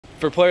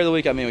For player of the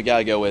week, I mean, we got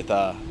to go with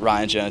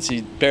Ryan Jones. He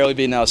barely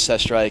beat out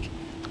set strike,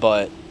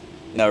 but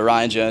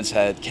Ryan Jones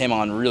came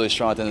on really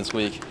strong at the end of this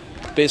week.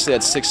 Basically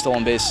had 6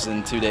 stolen bases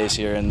in 2 days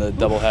here in the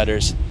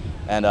doubleheaders,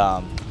 and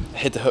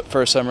hit the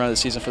first home run of the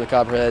season for the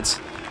Copperheads.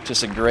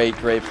 Just a great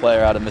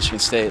player out of Michigan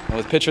State. And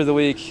with pitcher of the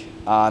week,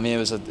 I mean,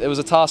 it was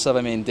a toss-up.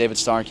 I mean, David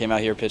Starn came out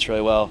here, pitched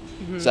really well.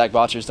 Zach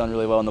Botcher's done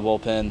really well in the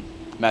bullpen.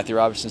 Matthew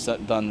Robertson's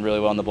done really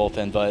well in the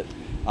bullpen, but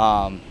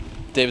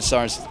David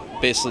Starn's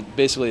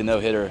basically a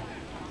no-hitter.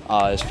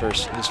 His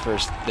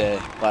first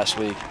day last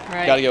week.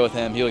 Right. Got to go with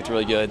him. He looked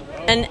really good.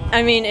 And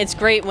I mean, it's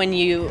great when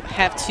you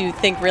have to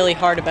think really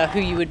hard about who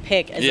you would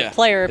pick as a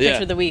player or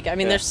pitcher of the week. I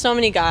mean, there's so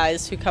many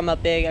guys who come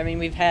up big. I mean,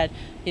 we've had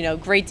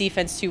great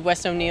defense too.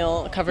 Wes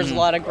O'Neal covers a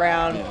lot of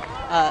ground.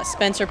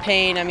 Spencer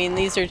Payne. I mean,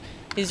 these are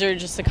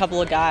just a couple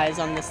of guys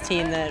on this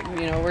team that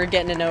we're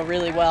getting to know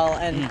really well,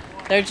 and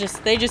they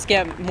just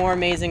get more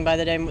amazing by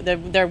the day.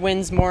 Their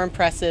wins more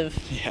impressive.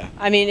 Yeah.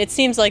 I mean, it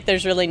seems like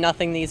there's really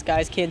nothing these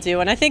guys can't do,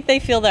 and I think they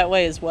feel that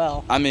way as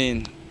well. I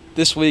mean,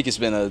 this week has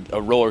been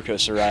a roller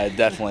coaster ride,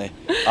 definitely.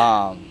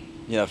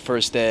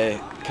 First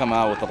day, come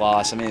out with a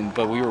loss. I mean,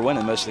 but we were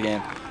winning most of the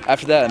game.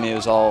 After that, I mean, it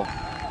was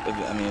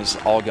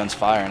all guns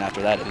firing.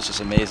 After that, it was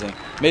just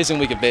amazing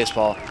week of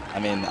baseball. I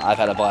mean, I've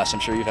had a blast. I'm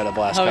sure you've had a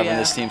blast covering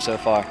this team so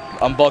far.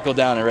 I'm buckled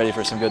down and ready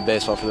for some good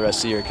baseball for the rest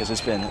of the year because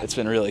it's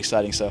been really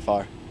exciting so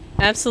far.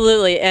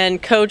 Absolutely,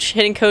 and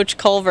hitting coach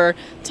Culver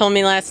told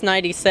me last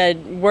night, he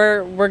said,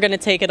 we're going to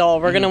take it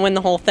all. We're going to win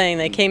the whole thing.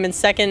 They came in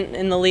second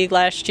in the league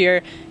last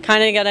year,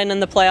 kind of got in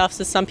the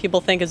playoffs, as some people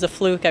think is a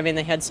fluke. I mean,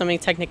 they had so many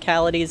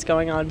technicalities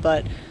going on,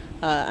 but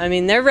I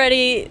mean, they're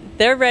ready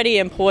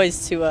and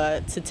poised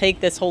to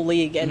take this whole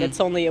league, and it's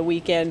only a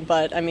weekend,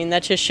 but I mean,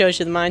 that just shows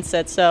you the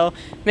mindset. So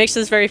it makes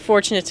us very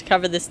fortunate to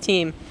cover this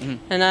team.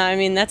 And I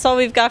mean, that's all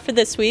we've got for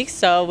this week,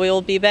 so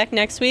we'll be back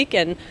next week,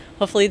 and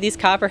hopefully these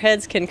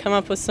Copperheads can come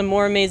up with some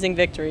more amazing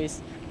victories.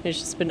 It's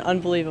just been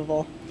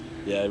unbelievable.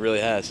 Yeah, it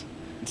really has.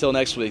 Until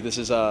next week, this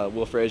is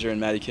Will Frasure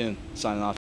and Matty Kuhn signing off.